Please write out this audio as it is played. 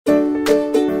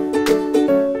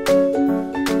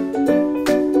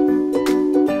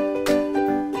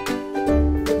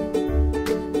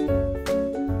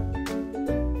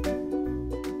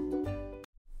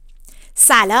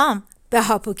سلام، به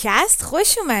هاپوکست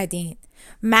خوش اومدین.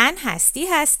 من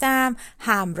هستم،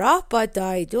 همراه با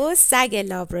دایدو سگ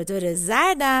لابرادور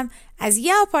زردم از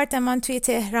یه آپارتمان توی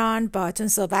تهران باهاتون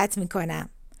صحبت میکنم.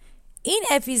 این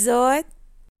اپیزود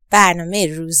برنامه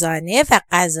روزانه و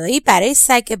غذایی برای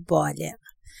سگ بالغ.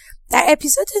 در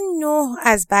اپیزود 9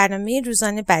 از برنامه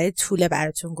روزانه برای طوله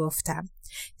براتون گفتم.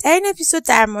 در این اپیزود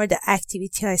در مورد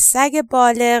اکتیویتیهای سگ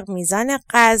بالغ، میزان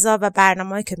غذا و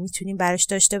برنامه‌ای که میتونیم براش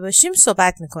داشته باشیم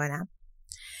صحبت میکنم.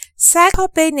 سگ‌ها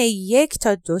بین 1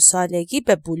 تا 2 سالگی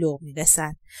به بلوغ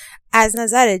میرسن. از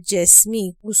نظر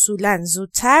جسمی اصولاً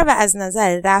زودتر و از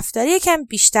نظر رفتاری یکم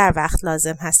بیشتر وقت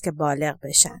لازم هست که بالغ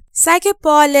بشن. سگ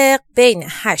بالغ بین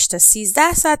 8 تا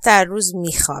 13 ساعت در روز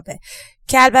میخوابه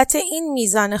که البته این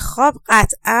میزان خواب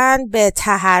قطعاً به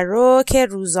تحرک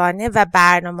روزانه و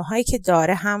برنامه‌هایی که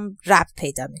داره هم ربط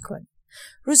پیدا میکنه.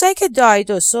 روزایی که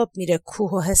دایدو صبح میره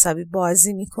کوه و حسابی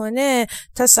بازی میکنه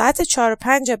تا ساعت 4 و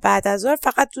 5 بعد از ظهر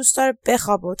فقط دوست داره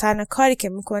بخوابه و تنها کاری که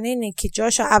میکنه اینه که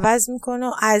جاشو عوض میکنه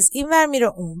و از این ور میره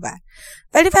اون ور.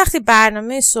 ولی وقتی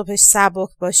برنامه صبحش سبک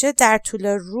باشه در طول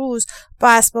روز با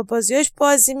اسباب بازیاش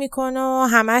بازی میکنه و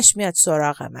همش میاد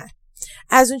سراغ من.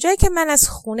 از اونجایی که من از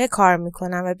خونه کار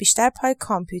میکنم و بیشتر پای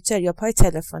کامپیوتر یا پای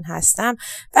تلفن هستم،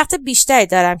 وقت بیشتری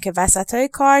دارم که وسطای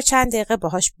کار چند دقیقه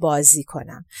باهاش بازی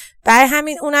کنم. برای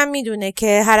همین اونم میدونه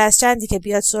که هر از چندی که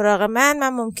بیاد سراغ من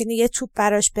ممکنه یه توپ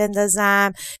براش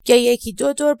بندازم یا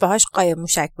 1-2 دور باهاش قایم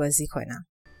موشک بازی کنم.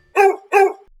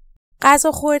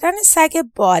 غذا خوردن سگ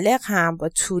بالغ هم با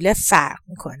طوله فرق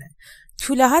میکنه.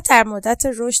 توله ها در مدت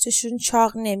رشدشون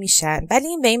چاق نمیشن، ولی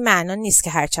این به این معنا نیست که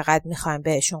هر چقدر میخوایم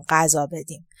بهشون غذا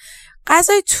بدیم.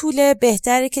 غذای توله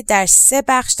بهتره که در 3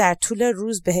 بخش در طول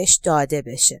روز بهش داده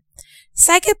بشه.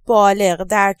 سگ بالغ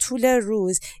در طول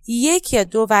روز 1 یا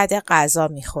 2 وعده غذا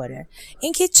میخوره.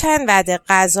 اینکه چند وعده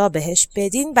غذا بهش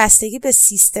بدین بستگی به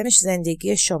سیستمش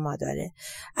زندگی شما داره.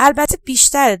 البته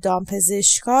بیشتر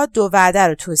دامپزشکا 2 وعده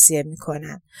رو توصیه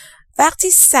میکنن.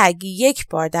 وقتی سگ 1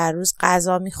 بار در روز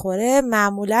غذا میخوره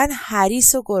معمولاً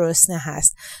حریص و گرسنه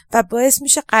هست و باعث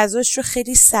میشه غذاش رو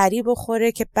خیلی سریع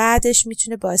بخوره که بعدش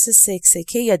میتونه باعث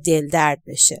سکسکه یا دل درد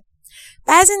بشه.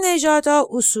 بعضی نژادها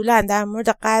اصولاً در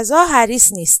مورد غذا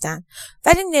حریص نیستن،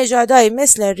 ولی نژادهایی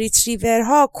مثل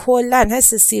ریتریورها کلاً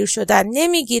حس سیر شدن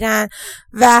نمیگیرن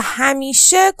و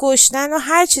همیشه گشنن و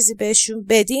هر چیزی بهشون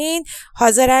بدین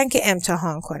حاضرن که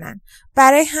امتحان کنن.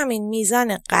 برای همین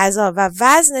میزان غذا و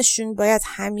وزنشون باید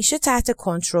همیشه تحت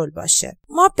کنترل باشه.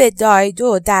 ما به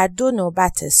دایدو در 2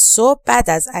 نوبت صبح بعد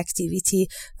از اکتیویتی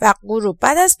و غروب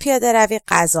بعد از پیاده روی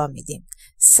غذا میدیم.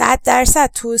 100%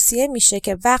 توصیه میشه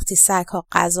که وقتی سگ‌ها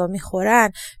غذا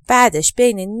میخورن بعدش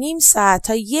بین نیم ساعت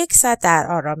تا 1 ساعت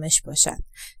در آرامش باشن.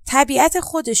 طبیعت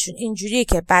خودشون اینجوریه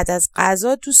که بعد از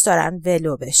غذا دوست دارن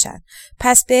ولو بشن.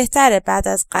 پس بهتره بعد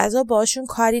از غذا باشون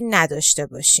کاری نداشته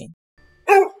باشین.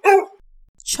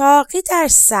 چاقی در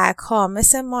سگ‌ها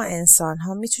مثل ما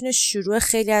انسان‌ها میتونه شروع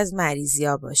خیلی از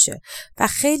مریضی‌ها باشه و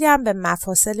خیلی هم به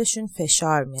مفاصلشون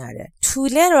فشار میاره.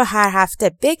 توله رو هر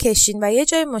هفته بکشین و یه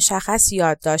جای مشخص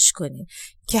یادداشت کنین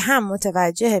که هم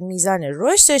متوجه میزان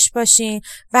رشدش باشین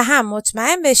و هم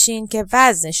مطمئن بشین که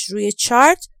وزنش روی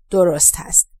چارت درست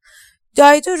هست.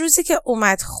 دایدو روزی که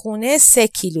اومد خونه 3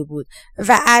 کیلو بود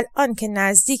و الان که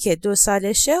نزدیک 2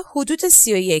 سالشه حدود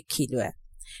 31 کیلوه.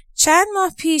 چند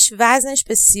ماه پیش وزنش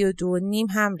به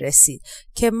 32.5 هم رسید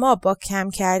که ما با کم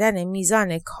کردن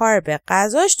میزان کارب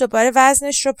غذاش دوباره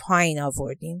وزنش رو پایین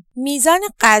آوردیم. میزان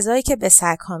غذایی که به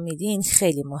سگ‌ها میدین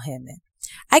خیلی مهمه.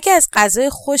 اگه از غذای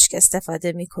خشک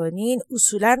استفاده میکنین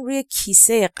اصولاً روی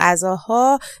کیسه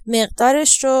غذاها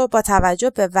مقدارش رو با توجه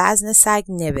به وزن سگ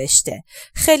نوشته.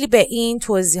 خیلی به این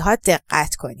توضیحات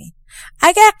دقت کنین.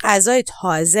 اگر غذای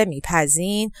تازه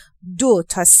میپزین 2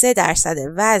 تا 3%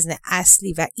 وزن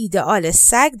اصلی و ایدئال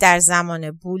سگ در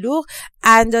زمان بلوغ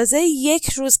اندازه 1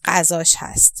 روز غذاش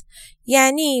هست.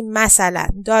 یعنی مثلا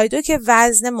دایدو که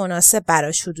وزن مناسب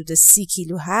براش حدود 30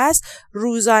 کیلو هست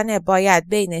روزانه باید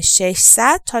بین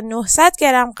 600 تا 900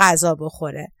 گرم غذا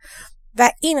بخوره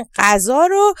و این غذا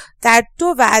رو در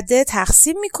 2 وعده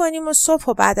تقسیم میکنیم و صبح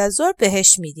و بعد از ظهر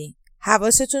بهش میدیم.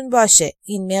 حواستون باشه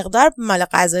این مقدار مال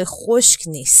غذای خشک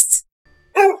نیست.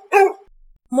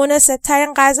 مناسب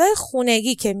ترین غذای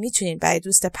خونگی که میتونین برای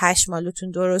دوست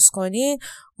پشمالوتون درست کنین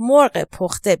مرغ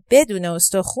پخته بدون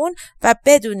استخون و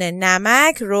بدون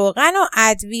نمک، روغن و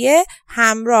ادویه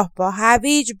همراه با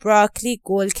هویج، براکلی،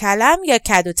 گلکلم یا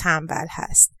کدو تنبل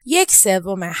هست.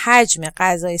 1/3 حجم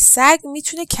غذای سگ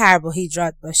میتونه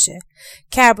کربوهیدرات باشه.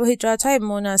 کربوهیدرات‌های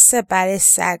مناسب برای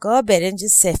سگا برنج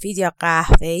سفید یا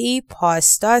قهوه‌ای،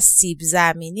 پاستا، سیب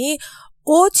زمینی،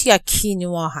 اوت یا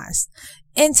کینوا هست.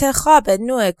 انتخاب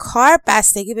نوع کار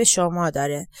بستگی به شما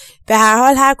داره. به هر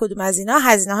حال هر کدوم از اینا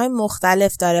هزینه‌های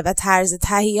مختلف داره و طرز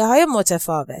تهیه‌های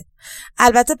متفاوت.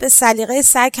 البته به سلیقه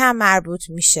سگ هم مربوط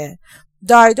میشه.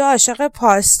 دایدو عاشق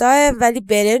پاستا ولی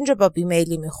برنج رو با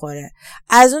بیمیلی میخوره.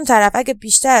 از اون طرف اگه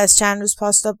بیشتر از چند روز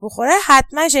پاستا بخوره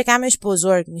حتما شکمش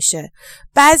بزرگ میشه.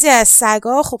 بعضی از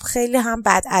سگا خب خیلی هم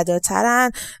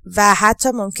بدعادترن و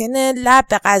حتی ممکنه لب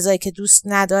به غذایی که دوست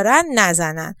ندارن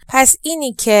نزنن. پس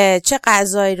اینی که چه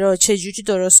غذایی رو چجوری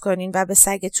درست کنین و به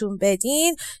سگتون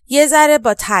بدین یه ذره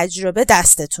با تجربه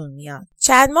دستتون میاد.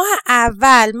 چند ماه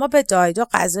اول ما به دایدو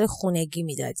غذای خونگی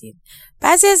میدادیم.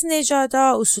 بعضی از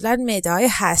نژادها اصولاً معده‌های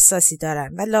حساسی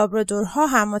دارن و لابرادورها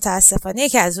هم متاسفانه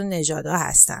یکی از اون نژادها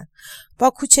هستن. با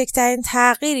کوچکترین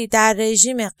تغییری در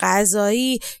رژیم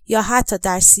غذایی یا حتی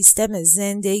در سیستم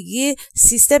زندگی،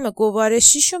 سیستم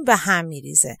گوارشیشون به هم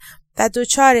میریزه و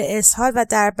دچار اسهال و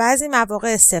در بعضی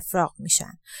مواقع استفراغ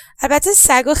میشن. البته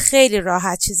سگا خیلی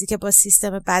راحت چیزی که با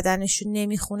سیستم بدنشون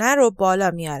نمیخونه رو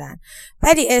بالا میارن،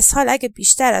 ولی اسهال اگه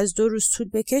بیشتر از 2 روز طول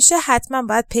بکشه حتما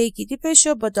باید پیگیری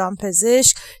بشه و با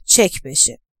دامپزشک چک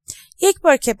بشه. یک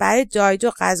بار که برای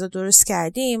دایدو غذا درست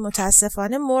کردیم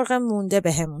متاسفانه مرغ مونده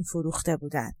بهمون فروخته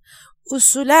بودن.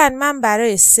 اصولاً من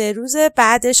برای 3 روز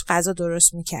بعدش غذا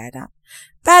درست میکردم.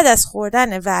 بعد از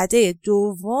خوردن وعده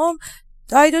دوم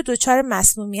دایدو دچار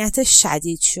مسمومیت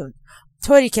شدید شد،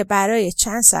 طوری که برای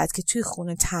چند ساعت که توی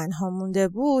خونه تنها مونده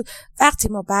بود وقتی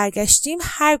ما برگشتیم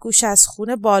هر گوشه از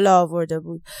خونه بالا آورده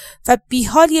بود و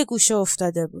بیحال یه گوشه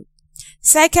افتاده بود.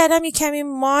 سعی کردم یه کمی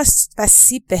ماست و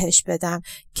سیب بهش بدم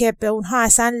که به اونها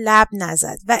اصلا لب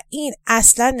نزد و این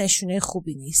اصلا نشونه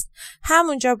خوبی نیست.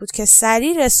 همونجا بود که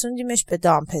سریع رسوندیمش به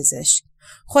دامپزشک.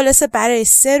 خلاصه برای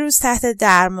 3 روز تحت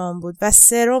درمان بود و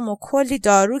سرم و کلی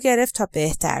دارو گرفت تا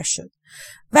بهتر شد.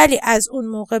 ولی از اون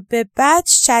موقع به بعد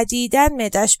شدیداً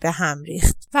معده‌اش به هم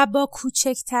ریخت و با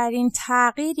کوچکترین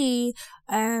تغییری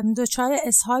دچار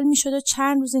اسهال میشد و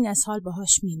چند روز این اسهال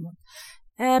باهاش میموند.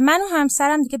 من و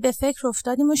همسرم دیگه به فکر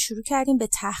افتادیم و شروع کردیم به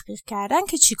تحقیق کردن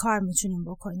که چی کار میتونیم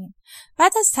بکنیم.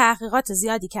 بعد از تحقیقات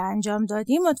زیادی که انجام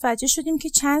دادیم متوجه شدیم که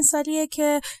چند سالیه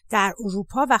که در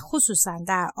اروپا و خصوصا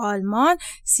در آلمان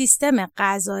سیستم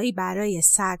غذایی برای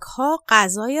سگ‌ها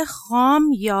غذای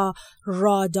خام یا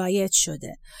را دایت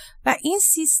شده و این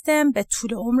سیستم به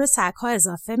طول عمر سگ‌ها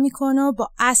اضافه میکنه و با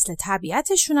اصل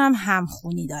طبیعتشون هم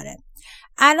همخونی داره.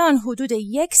 الان حدود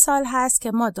 1 سال هست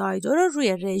که ما دایدو رو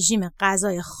روی رژیم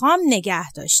غذای خام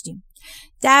نگه داشتیم.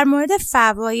 در مورد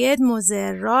فواید،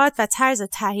 مضرات و طرز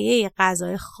تهیه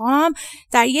غذای خام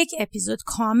در یک اپیزود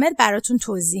کامل براتون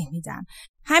توضیح میدم.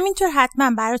 همینطور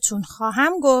حتما براتون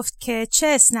خواهم گفت که چه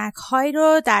اسنک هایی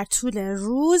رو در طول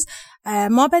روز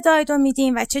ما به دایدو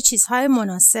میدیم و چه چیزهای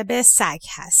مناسب سگ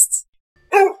هست.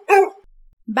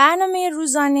 برنامه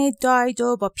روزانه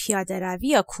دایدو با پیاده روی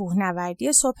یا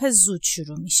کوهنوردی صبح زود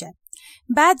شروع میشه.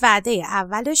 بعد وعده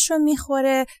اولش رو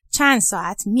میخوره، چند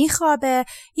ساعت میخوابه،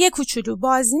 یه کوچولو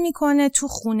بازی میکنه، تو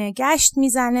خونه گشت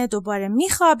میزنه، دوباره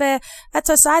میخوابه و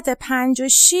تا ساعت 5 و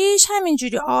 6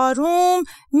 همینجوری آروم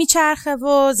میچرخه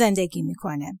و زندگی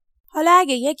میکنه. حالا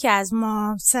اگه یکی از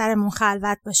ما سرمون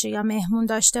خلوت باشه یا مهمون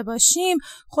داشته باشیم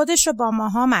خودش رو با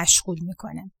ماها مشغول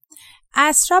میکنه.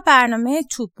 عصرا برنامه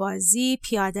توپ بازی،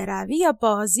 پیاده روی یا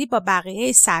بازی با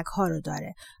بقیه سگ‌ها رو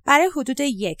داره برای حدود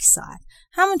 1 ساعت.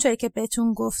 همونطوری که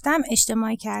بهتون گفتم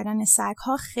اجتماعی کردن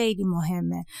سگ‌ها خیلی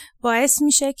مهمه. باعث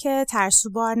میشه که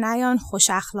ترسوبار نیان، خوش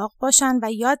اخلاق باشن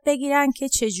و یاد بگیرن که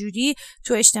چجوری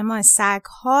تو اجتماع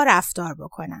سگ‌ها رفتار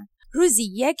بکنن. روزی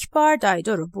 1 بار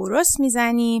دایدو رو برس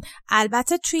میزنیم.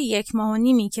 البته توی 1 ماه و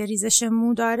نیمی که ریزش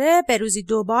مو داره به روزی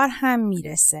 2 بار هم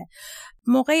میرسه.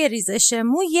 موقع ریزش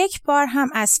مو 1 بار هم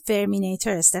از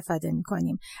فرمینیتور استفاده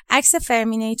میکنیم. عکس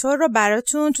فرمینیتور رو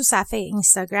براتون تو صفحه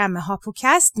اینستاگرام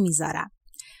هاپوکست میذارم.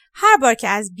 هر بار که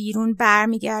از بیرون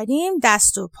برمیگردیم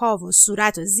دست و پا و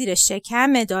صورت و زیر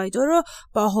شکم دایدو رو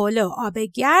با حوله و آب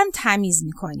گرم تمیز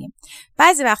میکنیم.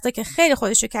 بعضی وقتا که خیلی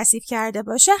خودشو کثیف کرده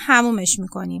باشه حمومش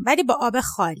میکنیم ولی با آب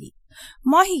خالی.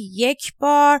 ماهی 1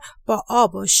 بار با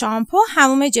آب و شامپو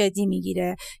حموم جدی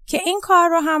میگیره که این کار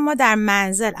رو هم ما در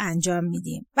منزل انجام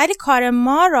میدیم. ولی کار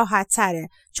ما راحت تره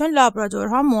چون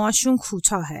لابرادورها موهاشون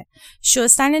کوتاهه.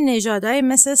 شستن نژادهای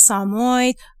مثل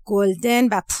ساموید، گلدن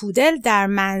و پودل در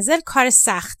منزل کار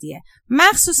سختیه،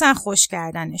 مخصوصا خشک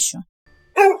کردنشون.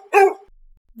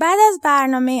 بعد از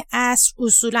برنامه عصر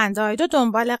اصولاً دایدو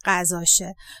دنبال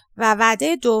غذاشه و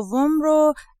وعده دوم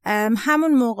رو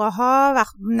همون موقع‌ها و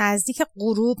نزدیک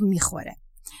غروب میخوره.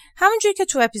 همونجوری که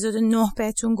تو اپیزود 9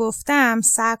 بهتون گفتم،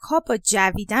 سگ‌ها با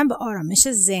جویدن به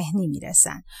آرامش ذهنی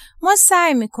میرسن. ما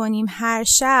سعی میکنیم هر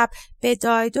شب به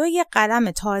دایدو یه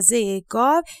قلم تازه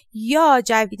گاو یا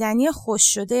جویدنی خشک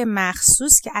شده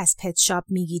مخصوص که از پت شاپ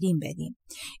میگیریم بدیم.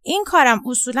 این کارم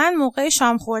اصولاً موقع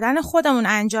شام خوردن خودمون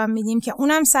انجام میدیم که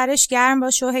اونم سرش گرم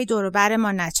باشه و هی دور و بر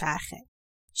ما نچرخه.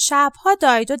 شبها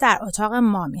دایدو در اتاق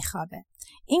ما میخوابه.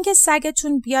 اینکه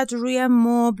سگتون بیاد روی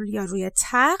مبل یا روی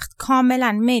تخت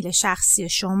کاملا میل شخصی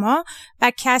شما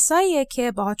و کساییه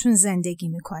که باهاتون زندگی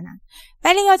میکنن.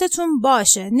 ولی یادتون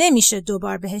باشه نمیشه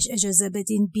دوبار بهش اجازه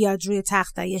بدین بیاد روی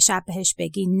تخت و یه شب بهش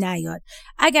بگین نیاد.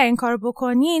 اگر این کارو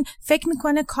بکنین فکر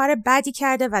میکنه کار بدی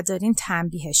کرده و دارین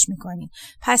تنبیهش میکنین.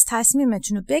 پس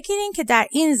تصمیمتون رو بگیرین که در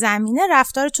این زمینه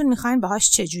رفتارتون میخواین باهاش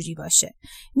چجوری باشه.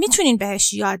 میتونین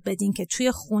بهش یاد بدین که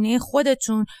توی خونه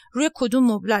خودتون روی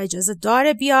کدوم مبلا اجازه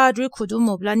داره بیاد، روی کدوم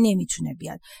مبلا نمیتونه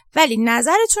بیاد. ولی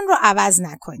نظرتون رو عوض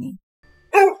نکنین.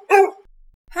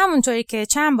 همونطوری که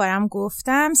چند بارم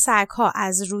گفتم سگ‌ها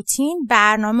از روتین،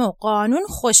 برنامه و قانون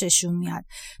خوششون میاد.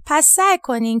 پس سعی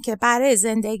کنین که برای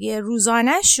زندگی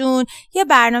روزانه‌شون یه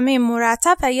برنامه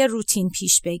مرتب و یه روتین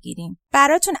پیش بگیرین.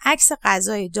 براتون عکس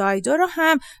غذای دایدو رو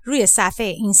هم روی صفحه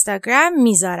اینستاگرام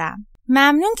میذارم.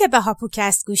 ممنون که به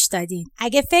هاپوکست گوش دادین.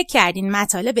 اگه فکر کردین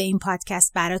مطالب این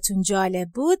پادکست براتون جالب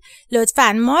بود،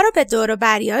 لطفاً ما رو به دور و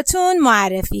بریاتون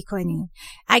معرفی کنین.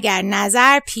 اگر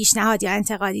نظر، پیشنهاد یا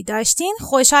انتقادی داشتین،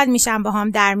 خوشحال میشم با هم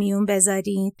در میون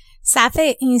بذارین.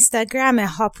 صفحه اینستاگرام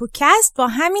هاپوکست با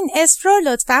همین اسم رو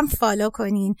لطفاً فالو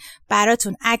کنین.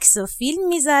 براتون عکس و فیلم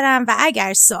میذارم و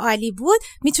اگر سوالی بود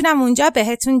میتونم اونجا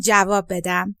بهتون جواب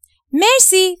بدم.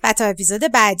 مرسی و تا اپیزود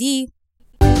بعدی.